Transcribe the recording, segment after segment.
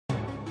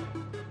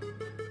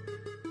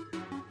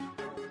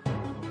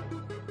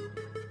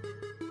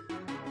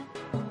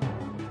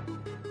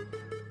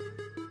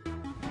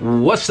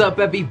What's up,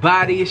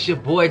 everybody? It's your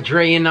boy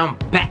Dre, and I'm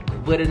back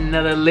with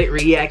another lit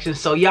reaction.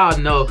 So y'all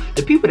know,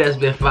 the people that's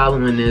been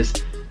following this,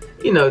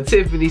 you know,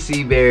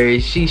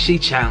 Tiffanie she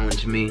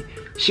challenged me.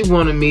 She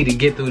wanted me to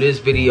get through this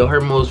video,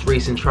 her most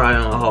recent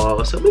try-on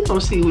haul. So we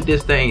gonna see what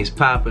this thing is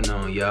popping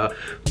on, y'all.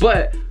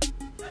 But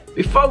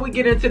before we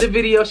get into the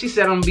video, she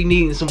said I'm gonna be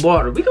needing some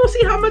water. We gonna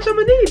see how much I'm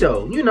gonna need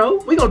though. You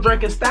know, we gonna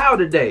drink in style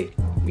today.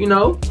 You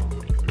know,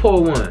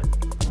 pour one.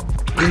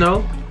 You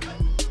know.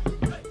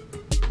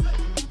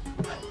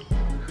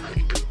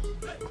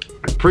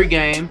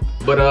 Pre-game,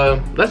 but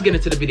let's get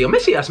into the video.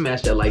 Make sure y'all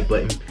smash that like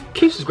button.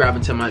 Keep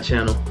subscribing to my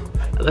channel.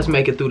 Let's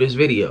make it through this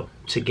video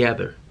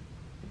together.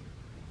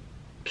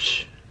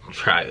 Psh,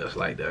 try us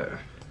like that.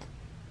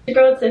 Your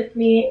girl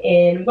Tiffany,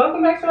 and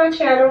welcome back to my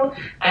channel.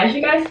 As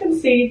you guys can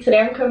see,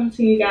 today I'm coming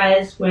to you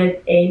guys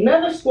with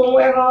another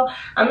swimwear haul.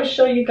 I'm gonna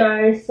show you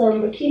guys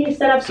some bikinis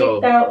that I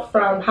picked out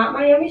from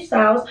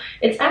HOTMIAMISTYLES.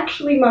 It's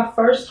actually my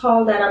first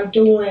haul that I'm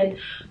doing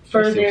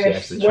for their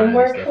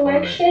swimwear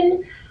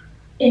collection.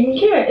 And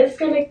yeah, it's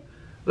gonna...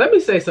 Let me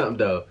say something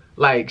though.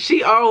 Like,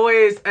 she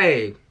always,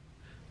 hey,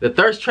 the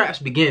thirst traps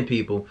begin,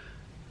 people.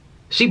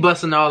 She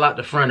busting all out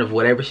the front of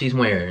whatever she's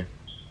wearing.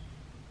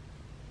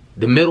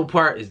 The middle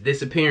part is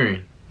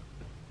disappearing.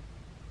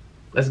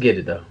 Let's get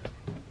it though.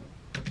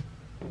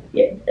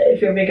 Yeah,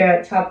 if you're bigger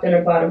at top than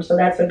a bottom, so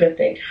that's a good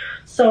thing.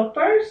 So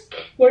first,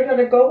 we're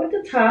gonna go with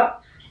the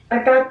top.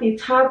 I got the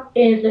top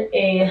in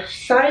a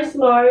size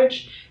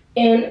large.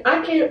 And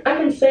I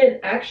can say it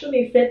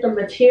actually fit. The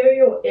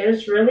material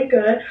is really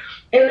good.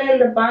 And then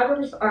the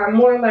bottoms are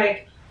more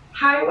like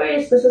high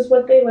waist. This is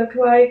what they look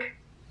like.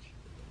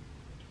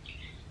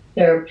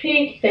 They're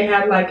pink. They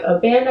have like a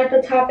band at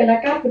the top. And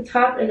I got the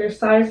top in a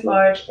size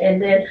large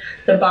and then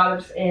the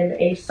bottoms in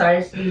a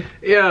size medium.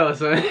 Yo,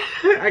 so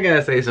I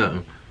gotta say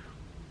something.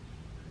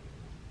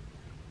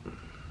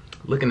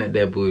 Looking at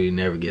that booty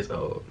never gets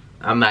old.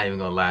 I'm not even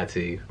gonna lie to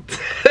you.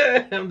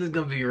 I'm just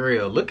gonna be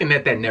real. Looking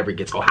at that never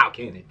gets old. How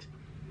can it?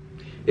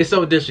 It's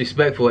so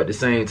disrespectful at the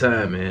same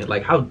time, man.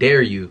 Like, how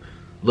dare you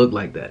look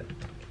like that?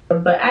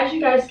 But as you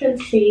guys can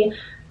see,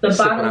 the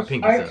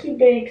bottoms are too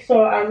big,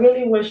 so I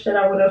really wish that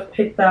I would have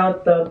picked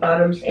out the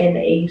bottoms in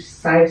a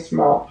size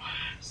small.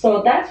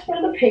 So that's for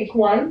the pink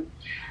one.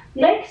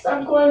 Next,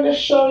 I'm going to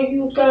show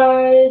you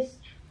guys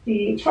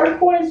the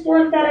turquoise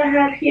one that I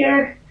have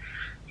here.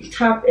 The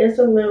top is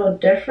a little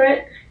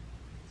different.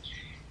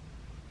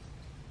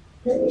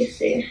 Let me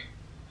see.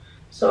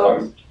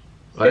 So,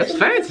 oh, that's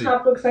fancy. The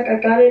top looks like. I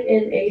got it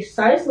in a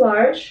size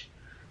large.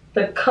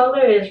 The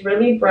color is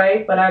really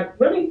bright, but I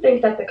really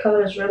think that the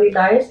color is really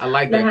nice. I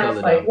like that color. It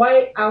has like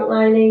white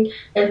outlining,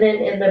 and then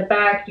in the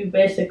back you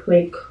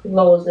basically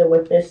close it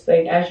with this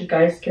thing, as you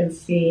guys can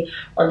see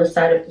on the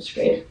side of the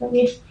screen. Let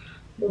me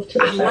move to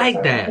the side. I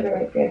like that. Put it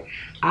right there.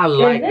 I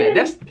like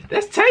that.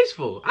 That's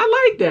tasteful.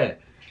 I like that.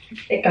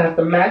 It got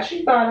the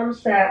matching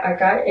bottoms that I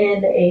got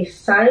in a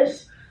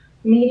size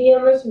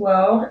medium as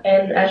well,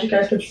 and as you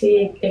guys can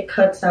see, it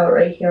cuts out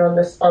right here on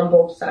this on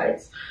both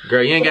sides.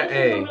 Girl, you ain't got,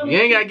 you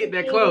ain't got to get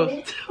that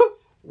close.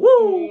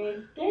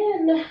 Woo!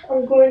 And then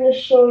I'm going to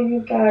show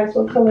you guys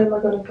what color am I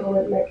going to go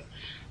with next.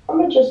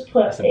 I'm gonna just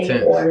put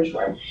an orange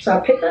one. So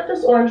I picked up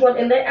this orange one,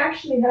 and they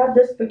actually have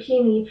this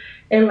bikini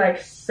in like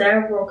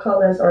several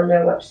colors on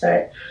their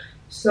website.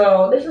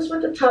 So this is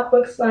what the top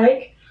looks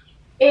like,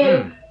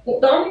 and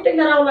the only thing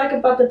that I don't like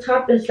about the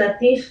top is that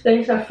these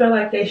things, I feel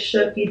like they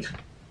should be.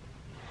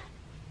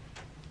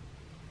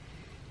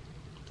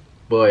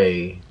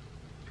 Boy,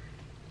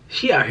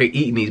 she out here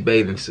eating these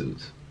bathing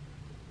suits.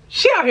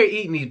 She out here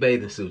eating these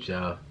bathing suits,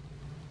 y'all.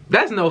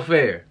 That's no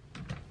fair.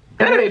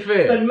 That ain't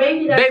fair. But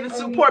maybe that's bathing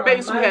suit, poor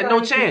bathing suit had no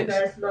chance.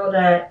 You guys know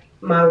that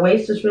my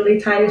waist is really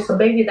tiny, so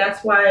maybe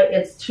that's why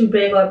it's too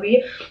big on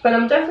me. But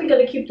I'm definitely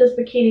gonna keep this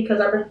bikini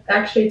because I'm gonna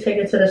actually take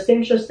it to the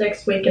seamstress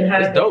next week and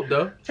have it's dope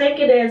though. Take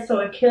it in so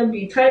it can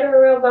be tighter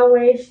around my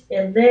waist.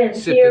 And then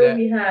here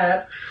we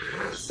have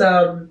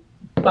some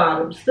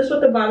bottoms. This is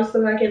what the bottoms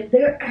look like, and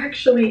they're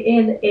actually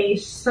in a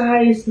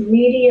size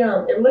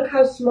medium, and look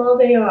how small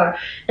they are.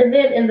 And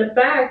then in the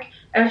back,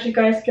 as you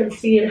guys can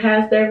see, it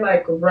has they're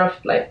like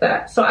roughed like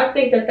that. So I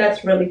think that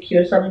that's really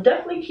cute. So I'm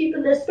definitely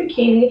keeping this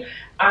bikini.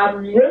 I'm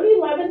really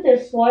loving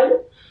this one.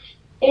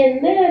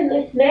 And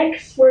then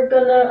next I'm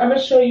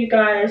gonna show you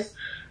guys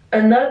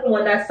another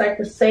one that's like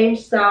the same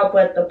style,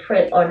 but the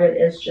print on it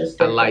is just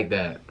different. I like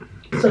that.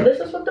 So this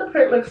is what the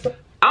print looks like.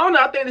 I don't know,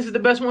 I think this is the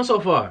best one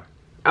so far.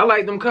 I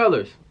like them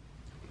colors.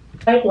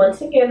 Like,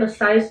 once again, a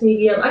size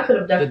medium. I could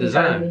have definitely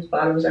gotten these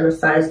bottoms in a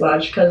size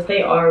large because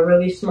they are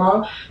really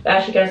small. But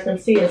as you guys can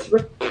see, it's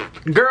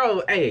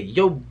girl, hey,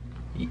 yo,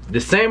 the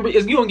same.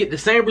 You gonna get the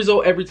same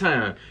result every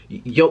time.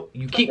 You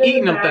keep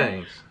eating them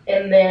things.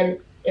 And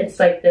then it's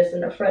like this in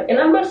the front. And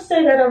I must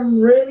say that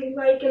I'm really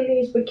liking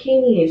these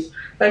bikinis.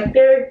 Like,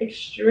 they're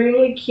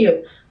extremely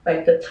cute.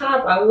 Like the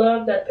top, I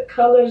love that the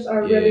colors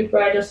are really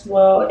bright as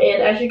well.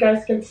 And as you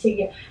guys can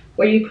see,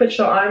 where you put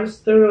your arms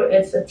through,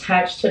 it's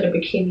attached to the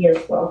bikini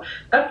as well.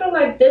 I feel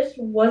like this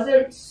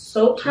wasn't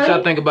so tight. What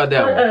y'all think about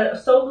that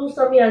one? So loose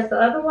on me as the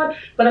other one,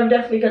 but I'm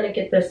definitely gonna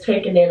get this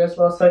taken in as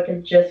well so it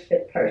can just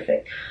fit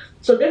perfect.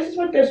 So this is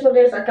what this one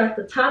is. I got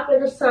the top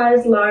in a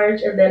size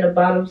large and then the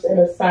bottoms in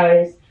a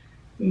size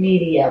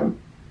medium.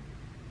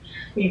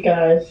 You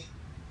guys,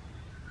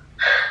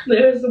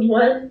 there's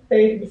one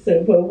bathing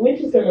suit, but we're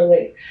just gonna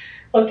wait.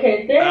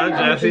 Okay, then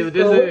I'll just go with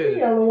the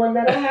yellow one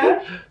that I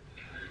have.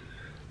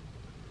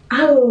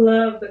 I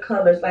love the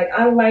colors. Like,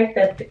 I like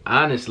that.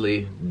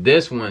 Honestly,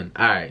 this one,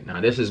 all right, now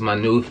this is my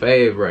new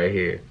fave right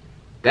here.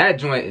 That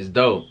joint is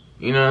dope.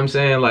 You know what I'm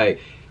saying?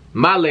 Like,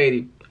 my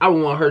lady, I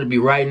want her to be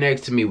right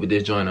next to me with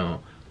this joint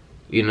on.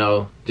 You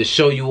know, to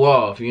show you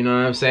off. You know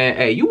what I'm saying?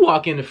 Hey, you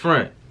walk in the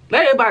front.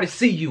 Let everybody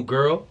see you,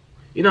 girl.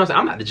 You know what I'm saying?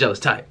 I'm not the jealous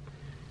type.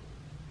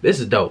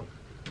 This is dope.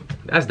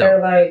 That's dope. They're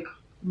like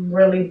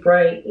really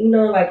bright. You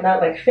know, like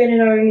not like fitted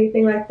or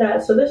anything like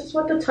that. So this is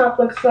what the top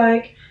looks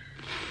like.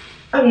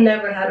 I've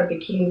never had a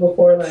bikini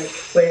before, like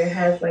where it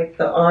has like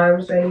the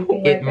arms or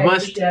anything like that.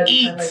 Must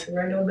eat. Have, like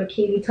regular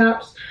bikini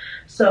tops.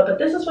 So, but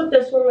this is what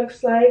this one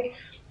looks like,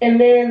 and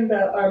then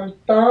the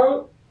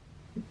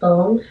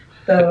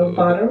the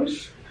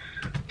bottoms.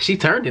 She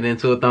turned it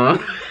into a thong.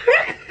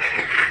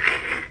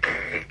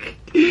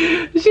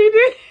 She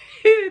did.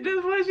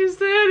 That's why she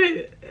said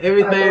it.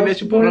 Everything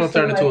that you put on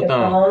turned into a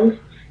thong.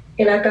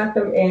 And I got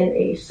them in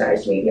a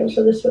size medium,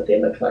 so this is what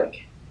they look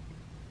like.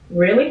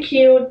 Really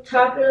cute,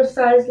 top in a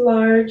size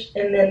large,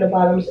 and then the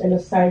bottoms in a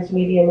size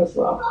medium as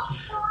well.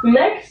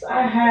 Next,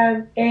 I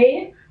have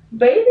a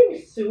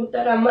bathing suit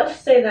that I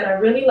must say that I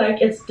really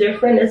like. It's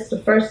different. It's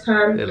the first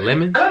time. The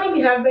lemons? I don't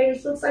really have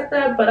bathing suits like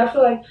that, but I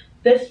feel like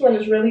this one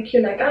is really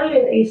cute. I got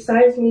it in a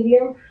size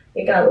medium.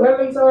 It got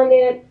lemons on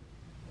it.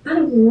 I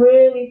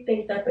really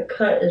think that the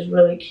cut is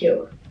really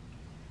cute.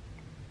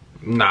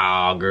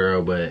 Nah,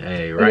 girl, but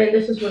hey, right. And then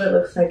this is what it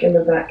looks like in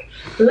the back.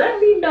 Let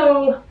me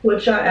know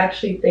what y'all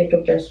actually think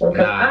of this one,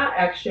 because I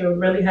actually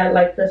really had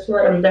liked this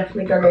one. I'm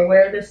definitely gonna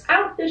wear this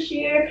out this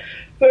year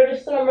for the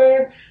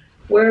summer.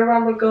 Where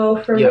I'm gonna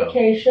go for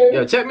vacation.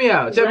 Yo, check me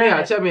out. Check me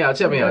out. Check me out.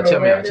 Check me out.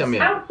 Check me out. Check me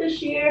out.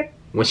 This year.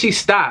 When she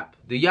stopped,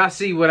 do y'all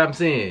see what I'm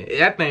saying?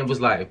 That thing was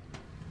like,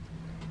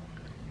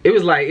 it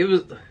was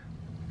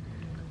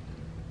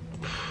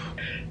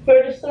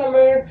for the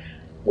summer.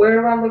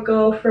 Where I'm gonna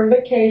go for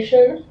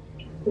vacation.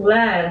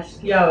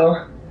 Last,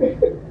 y'all.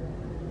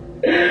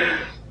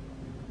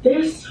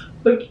 This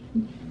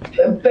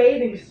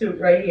bathing suit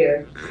right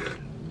here.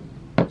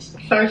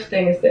 First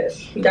thing is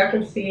this. Y'all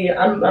can see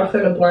I'm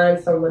finna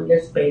blind someone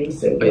this bathing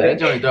suit. Oh, yeah, that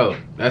joint dope.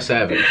 That's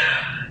savage.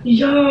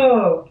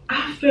 Yo,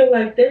 I feel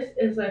like this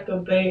is like a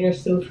bathing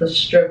suit for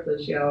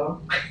strippers,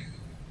 y'all.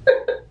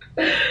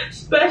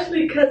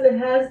 Especially because it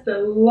has the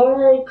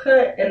long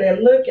cut, and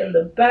then look in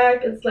the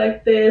back, it's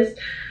like this.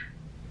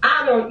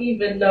 I don't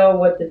even know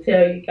what to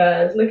tell you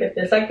guys. Look at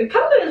this. Like, the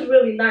color is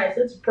really nice.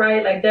 It's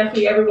bright. Like,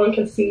 definitely everyone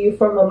can see you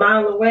from a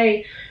mile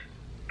away.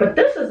 But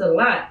this is a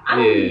lot. I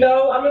don't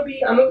know. I'm gonna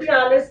be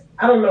honest.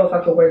 I don't know if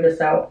I could wear this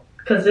out,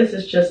 because this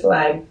is just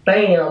like,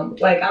 bam.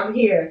 Like, I'm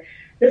here.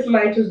 This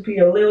might just be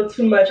a little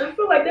too much. I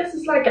feel like this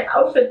is like an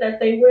outfit that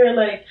they wear,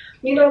 like,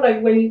 you know,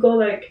 like when you go,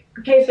 like,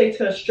 I can't say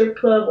to a strip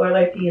club or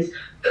like these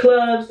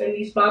clubs and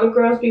these bottle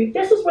girls.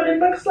 This is what it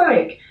looks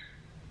like.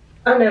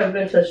 I've never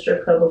been to a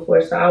strip club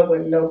before, so I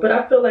wouldn't know. But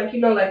I feel like, you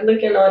know, like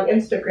looking on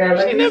Instagram,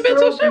 like these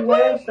girls be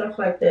wearing stuff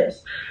like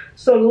this.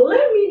 So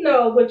let me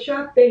know what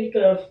y'all think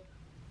of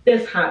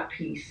this hot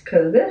piece,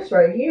 because this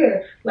right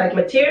here, like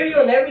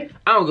material and everything.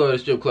 I don't go to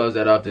strip clubs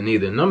that often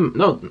either.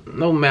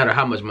 No matter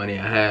how much money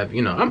I have,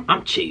 you know,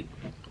 I'm cheap.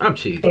 I'm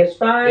cheap. It's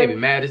fine. They be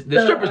mad.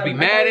 The strippers be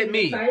mad at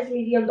me. Size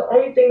medium. The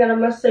only thing that I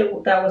must say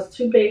that was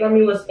too big on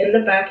me was in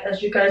the back.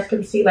 As you guys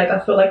can see, like I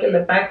feel like in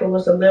the back it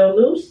was a little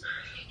loose.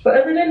 But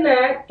other than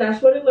that,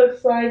 that's what it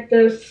looks like,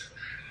 this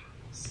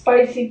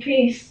spicy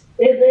piece.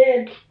 And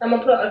then I'm going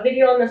to put a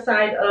video on the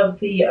side of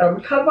the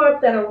cover-up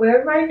that I'm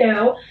wearing right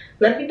now.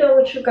 Let me know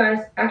what you guys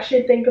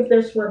actually think of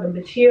this one. The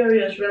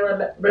material is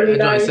really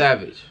nice.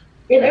 Savage.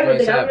 And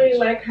everything. I really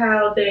like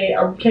how they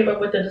came up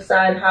with the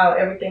design, how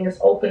everything is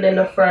open in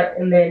the front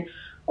and then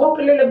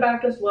open in the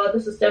back as well.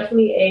 This is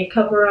definitely a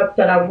cover-up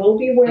that I will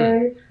be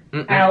wearing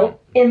out.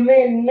 And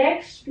then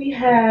next we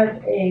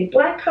have a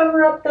black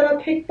cover-up that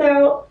I picked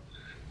out.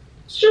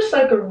 It's just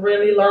like a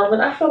really long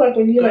one. I feel like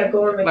when you like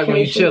go on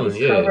vacation,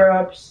 these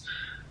cover-ups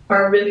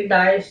are really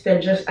nice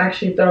than just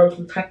actually throwing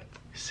some tight.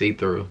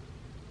 See-through.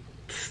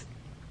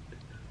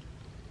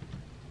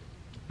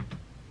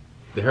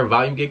 Did her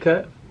volume get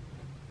cut?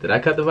 Did I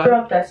cut the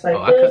volume? That's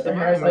like this. It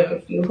has like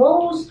a few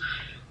holes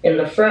in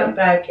the front,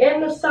 back,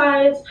 and the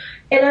sides.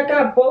 And I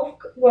got both.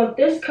 Well,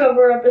 this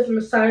cover-up is in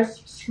a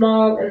size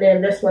small, and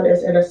then this one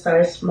is in a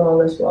size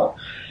small as well.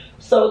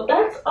 So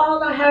that's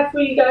all I have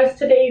for you guys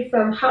today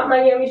from Hot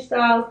Miami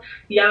Styles.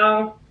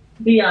 Y'all,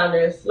 be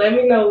honest. Let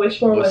me know which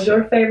one was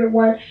your favorite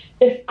one.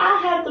 If I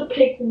had to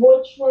pick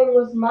which one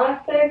was my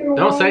favorite one.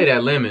 Don't say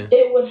that, lemon.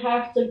 It would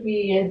have to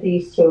be in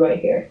these two right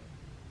here.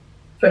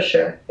 For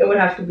sure. It would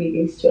have to be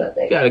these two, I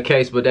think. Got a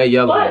case, but that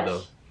yellow one,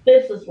 though.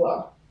 This as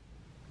well.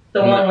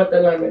 The one with the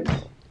lemons.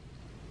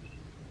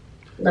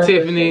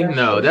 Tiffany,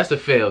 no, that's a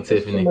fail,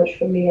 Tiffany. Too much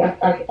for me.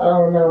 I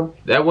don't know.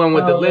 That one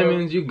with the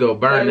lemons, you go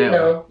burn that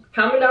one.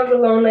 Comment down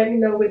below and let me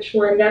know which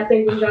one y'all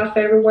think was your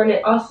favorite one.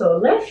 And also,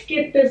 let's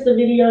get this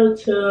video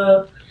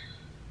to,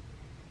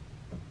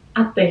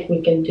 I think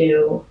we can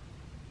do,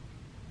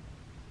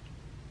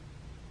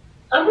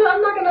 I'm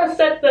not gonna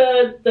set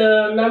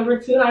the number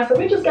too high, so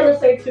we're just gonna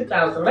say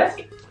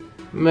 2,000.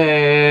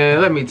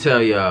 Man, let me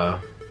tell y'all.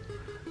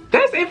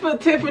 That's it for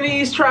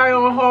Tiffany's try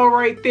on haul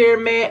right there,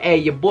 man. Hey,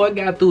 your boy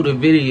got through the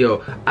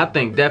video. I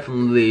think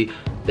definitely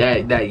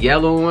that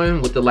yellow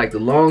one with the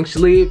long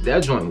sleeve,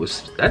 that joint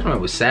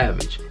was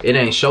savage. It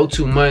ain't show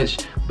too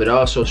much, but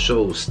also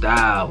shows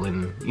style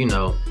and, you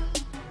know,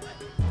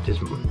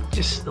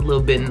 just a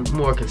little bit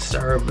more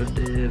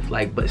conservative,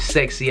 but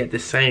sexy at the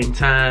same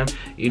time,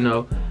 you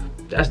know.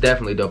 That's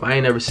definitely dope. I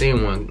ain't never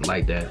seen one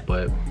like that,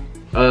 but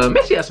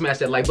make sure y'all smash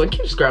that like button.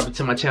 Keep subscribing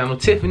to my channel.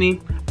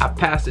 Tiffany, I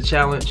passed the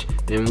challenge,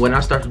 and when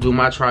I start to do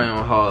my try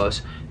on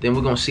hauls, then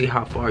we're gonna see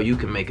how far you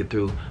can make it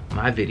through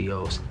my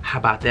videos. How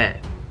about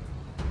that?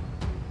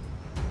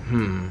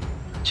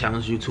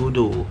 Challenge you to a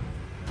duel.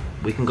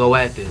 We can go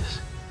at this.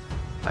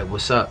 Like,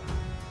 what's up?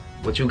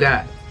 What you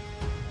got?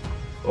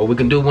 Or we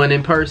can do one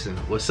in person.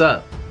 What's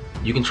up?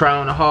 You can try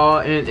on a haul,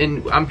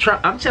 and I'm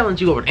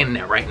challenging you over the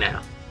internet right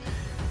now.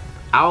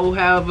 I'll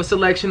have a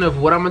selection of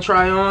what I'm gonna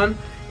try on,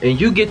 and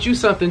you get you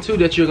something too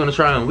that you're gonna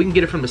try on. We can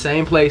get it from the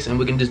same place, and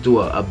we can just do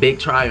a big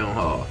try on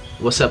haul.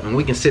 What's up? And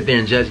we can sit there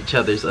and judge each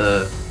other's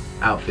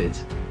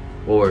outfits,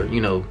 or,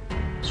 you know,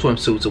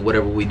 swimsuits or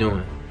whatever we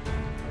doing.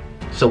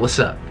 So what's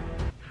up?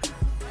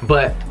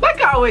 But like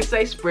I always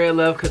say, spread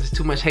love, because there's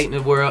too much hate in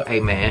the world.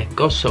 Hey man,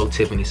 go show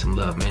Tiffany some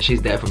love, man.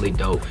 She's definitely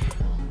dope.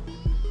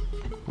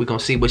 We're gonna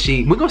see if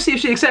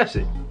she accepts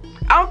it.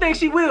 I don't think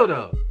she will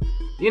though.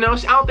 You know,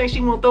 I don't think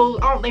she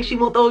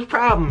want those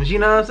problems, you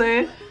know what I'm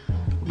saying?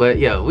 But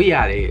yo, we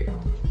out of here.